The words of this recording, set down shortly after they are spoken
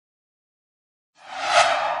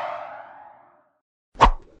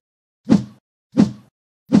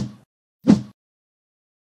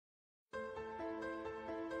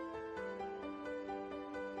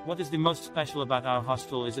What is the most special about our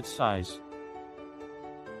hostel is its size.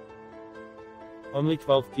 Only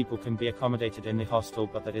 12 people can be accommodated in the hostel,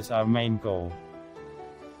 but that is our main goal.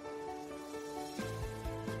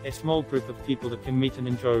 A small group of people that can meet and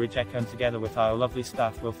enjoy Rijeka, and together with our lovely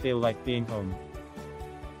staff will feel like being home.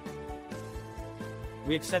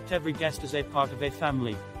 We accept every guest as a part of a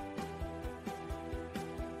family.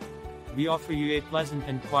 We offer you a pleasant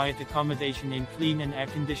and quiet accommodation in clean and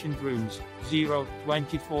air-conditioned rooms,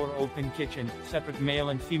 0/24 open kitchen, separate male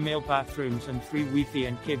and female bathrooms, and free Wi-Fi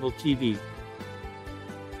and cable TV.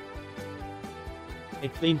 A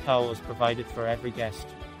clean towel is provided for every guest.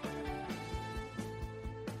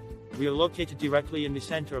 We are located directly in the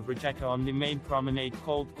center of Rijeka on the main promenade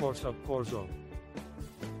called Korzo.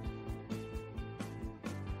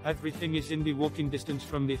 Everything is in the walking distance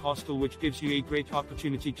from the hostel, which gives you a great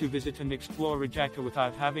opportunity to visit and explore Rijeka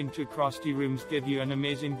without having to cross. The rooms give you an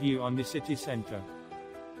amazing view on the city center.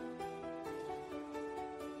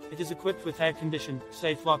 It is equipped with air conditioning,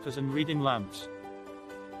 safe lockers and reading lamps.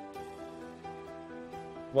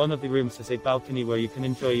 One of the rooms has a balcony where you can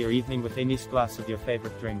enjoy your evening with a nice glass of your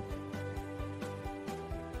favorite drink.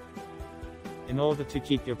 In order to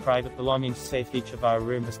keep your private belongings safe, each of our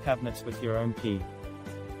rooms has cabinets with your own key.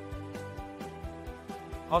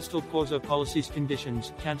 Hostel Korzo Policies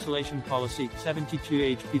Conditions, Cancellation Policy,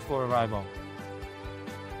 72 before arrival.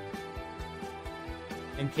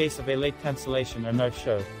 In case of a late cancellation or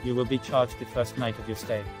no-show, you will be charged the first night of your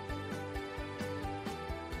stay.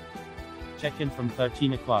 Check-in from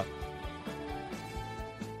 13 o'clock.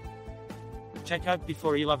 Check-out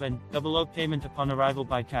before 11, double payment upon arrival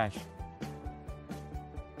by cash.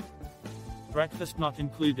 Breakfast not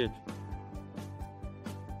included.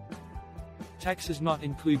 Taxes not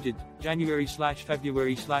included.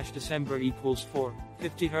 January/February/December equals 4.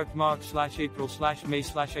 50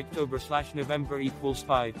 HRKMarch/April/May/October/November equals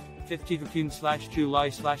 5. 50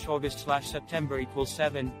 June/July/August/September equals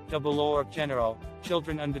 7. HRKGeneral.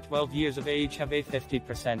 Children under 12 years of age have a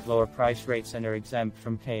 50% lower price rates and are exempt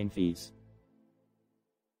from paying fees.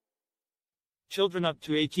 Children up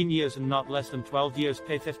to 18 years and not less than 12 years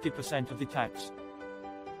pay 50% of the tax.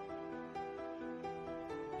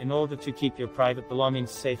 In order to keep your private belongings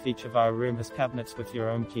safe, each of our rooms has cabinets with your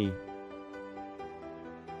own key.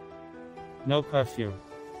 No curfew.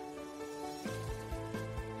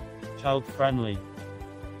 Child friendly.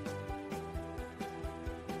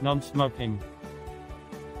 Non-smoking.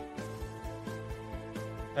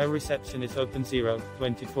 Our reception is open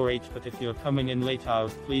 0/24, but if you're coming in late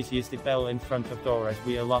hours, please use the bell in front of door as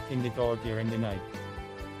we are locking the door during the night.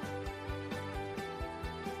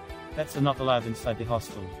 Pets are not allowed inside the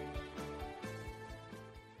hostel.